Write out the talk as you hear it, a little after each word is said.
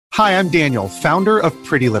Hi, I'm Daniel, founder of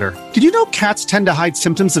Pretty Litter. Did you know cats tend to hide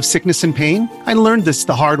symptoms of sickness and pain? I learned this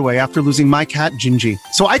the hard way after losing my cat, Gingy.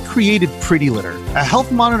 So I created Pretty Litter, a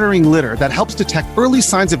health monitoring litter that helps detect early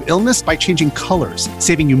signs of illness by changing colors,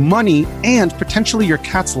 saving you money and potentially your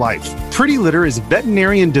cat's life. Pretty Litter is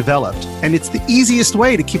veterinarian developed, and it's the easiest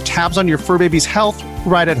way to keep tabs on your fur baby's health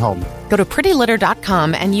right at home. Go to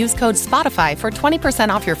prettylitter.com and use code SPOTIFY for 20%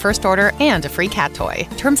 off your first order and a free cat toy.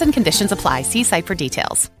 Terms and conditions apply. See site for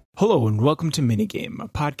details. Hello and welcome to Minigame, a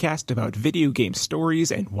podcast about video game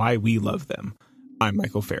stories and why we love them. I'm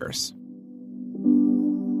Michael Ferris.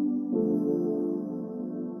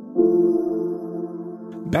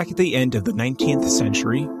 Back at the end of the 19th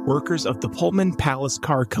century, workers of the Pullman Palace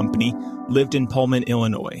Car Company lived in Pullman,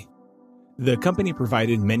 Illinois. The company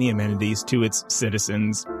provided many amenities to its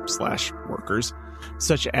citizens/workers,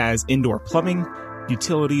 such as indoor plumbing,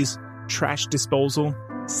 utilities, trash disposal,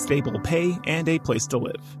 stable pay, and a place to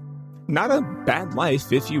live. Not a bad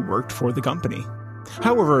life if you worked for the company.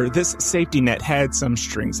 However, this safety net had some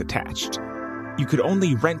strings attached. You could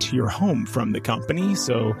only rent your home from the company,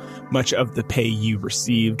 so much of the pay you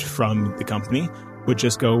received from the company would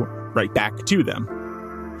just go right back to them.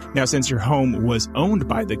 Now, since your home was owned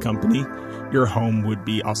by the company, your home would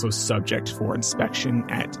be also subject for inspection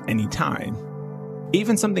at any time.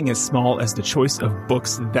 Even something as small as the choice of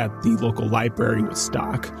books that the local library would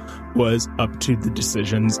stock was up to the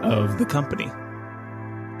decisions of the company.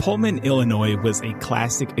 Pullman, Illinois was a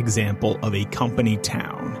classic example of a company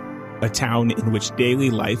town, a town in which daily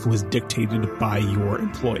life was dictated by your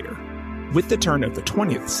employer. With the turn of the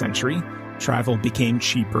 20th century, travel became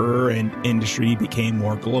cheaper and industry became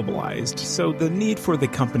more globalized, so the need for the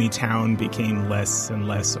company town became less and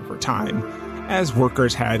less over time, as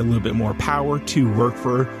workers had a little bit more power to work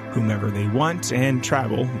for whomever they want and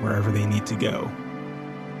travel wherever they need to go.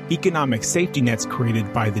 Economic safety nets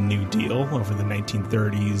created by the New Deal over the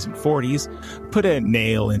 1930s and 40s put a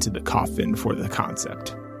nail into the coffin for the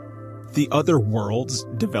concept. The Other Worlds,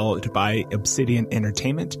 developed by Obsidian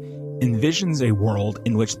Entertainment, envisions a world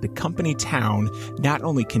in which the company town not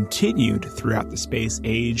only continued throughout the space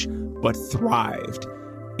age, but thrived,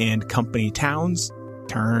 and company towns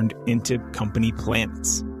turned into company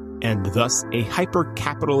planets, and thus a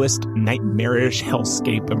hyper-capitalist, nightmarish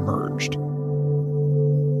hellscape emerged.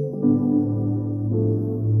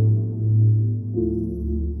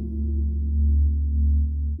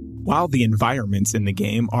 While the environments in the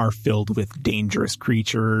game are filled with dangerous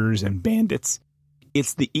creatures and bandits,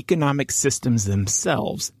 it's the economic systems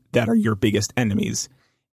themselves that are your biggest enemies,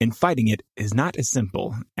 and fighting it is not as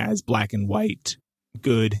simple as black and white,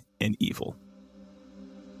 good and evil.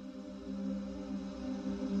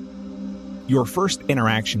 Your first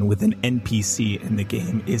interaction with an NPC in the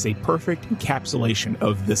game is a perfect encapsulation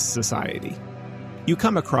of this society. You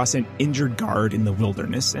come across an injured guard in the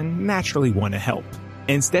wilderness and naturally want to help.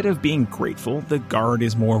 Instead of being grateful, the guard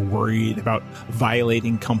is more worried about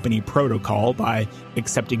violating company protocol by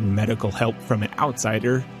accepting medical help from an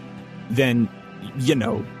outsider than,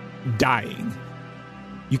 dying.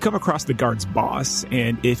 You come across the guard's boss,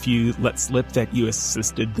 and if you let slip that you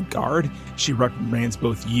assisted the guard, she reprimands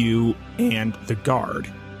both you and the guard.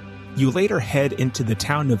 You later head into the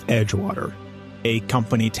town of Edgewater, a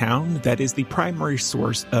company town that is the primary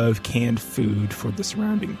source of canned food for the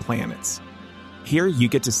surrounding planets. Here you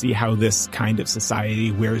get to see how this kind of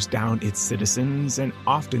society wears down its citizens and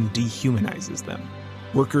often dehumanizes them.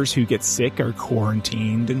 Workers who get sick are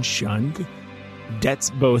quarantined and shunned. Debts,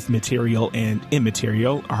 both material and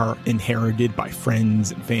immaterial, are inherited by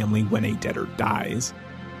friends and family when a debtor dies.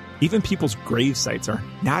 Even people's grave sites are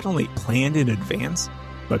not only planned in advance,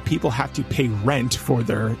 but people have to pay rent for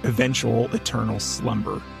their eventual eternal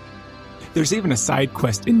slumber. There's even a side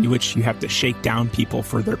quest in which you have to shake down people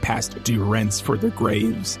for their past due rents for their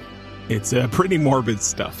graves. It's pretty morbid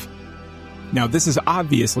stuff. Now, this is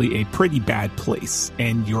obviously a pretty bad place,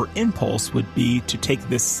 and your impulse would be to take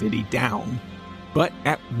this city down. But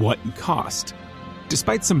at what cost?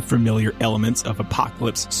 Despite some familiar elements of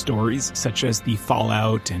apocalypse stories, such as the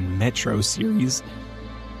Fallout and Metro series,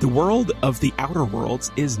 the world of the Outer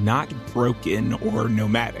Worlds is not broken or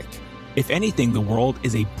nomadic. If anything, the world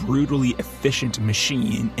is a brutally efficient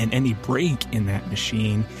machine, and any break in that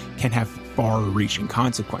machine can have far-reaching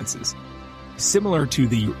consequences. Similar to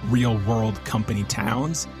the real-world company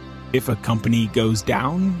towns, if a company goes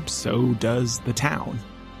down, so does the town.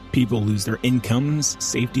 People lose their incomes,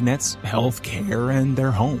 safety nets, health care, and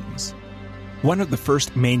their homes. One of the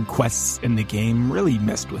first main quests in the game really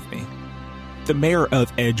messed with me. The mayor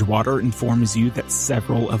of Edgewater informs you that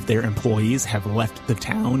several of their employees have left the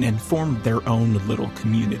town and formed their own little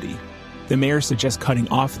community. The mayor suggests cutting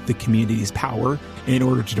off the community's power in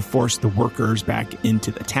order to force the workers back into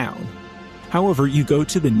the town. However, you go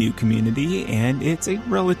to the new community and it's a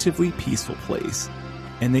relatively peaceful place.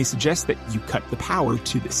 And they suggest that you cut the power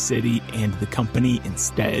to the city and the company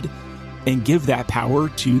instead and give that power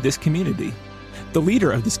to this community. The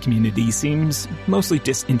leader of this community seems mostly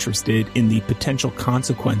disinterested in the potential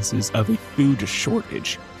consequences of a food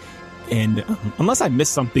shortage. And unless I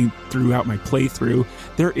missed something throughout my playthrough,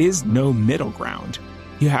 there is no middle ground.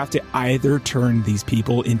 You have to either turn these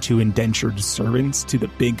people into indentured servants to the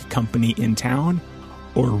big company in town,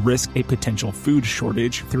 or risk a potential food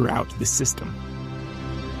shortage throughout the system.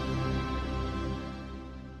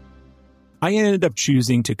 I ended up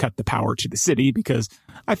choosing to cut the power to the city because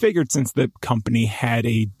I figured since the company had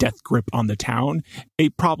a death grip on the town, a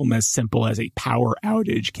problem as simple as a power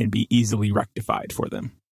outage can be easily rectified for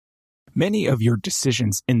them. Many of your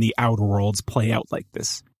decisions in the Outer Worlds play out like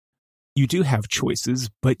this. You do have choices,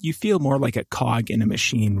 but you feel more like a cog in a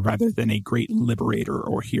machine rather than a great liberator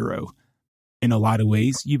or hero. In a lot of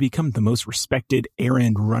ways, you become the most respected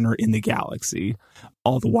errand runner in the galaxy,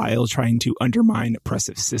 all the while trying to undermine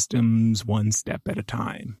oppressive systems one step at a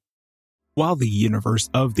time. While the universe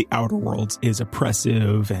of the Outer Worlds is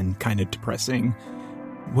oppressive and kind of depressing,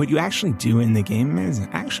 what you actually do in the game is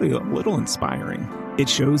actually a little inspiring. It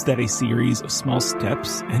shows that a series of small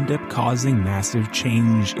steps end up causing massive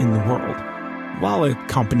change in the world. While a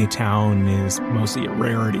company town is mostly a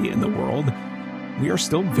rarity in the world, we are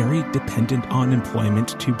still very dependent on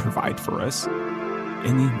employment to provide for us.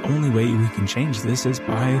 And the only way we can change this is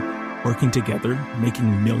by working together,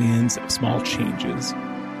 making millions of small changes,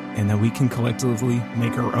 and that we can collectively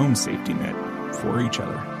make our own safety net for each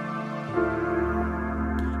other.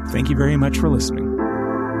 Thank you very much for listening.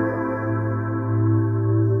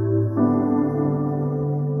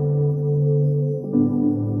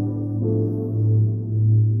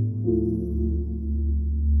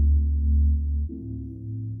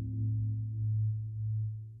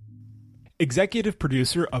 Executive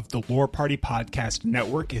producer of the Lore Party Podcast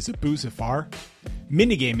Network is Abu Zafar.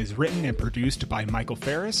 Minigame is written and produced by Michael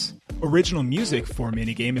Ferris. Original music for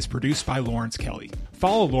Minigame is produced by Lawrence Kelly.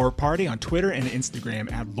 Follow Lore Party on Twitter and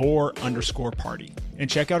Instagram at lore_party. And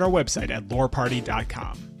check out our website at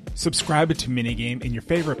loreparty.com. Subscribe to Minigame in your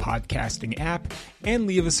favorite podcasting app and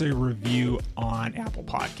leave us a review on Apple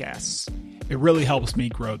Podcasts. It really helps me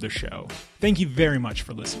grow the show. Thank you very much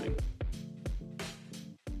for listening.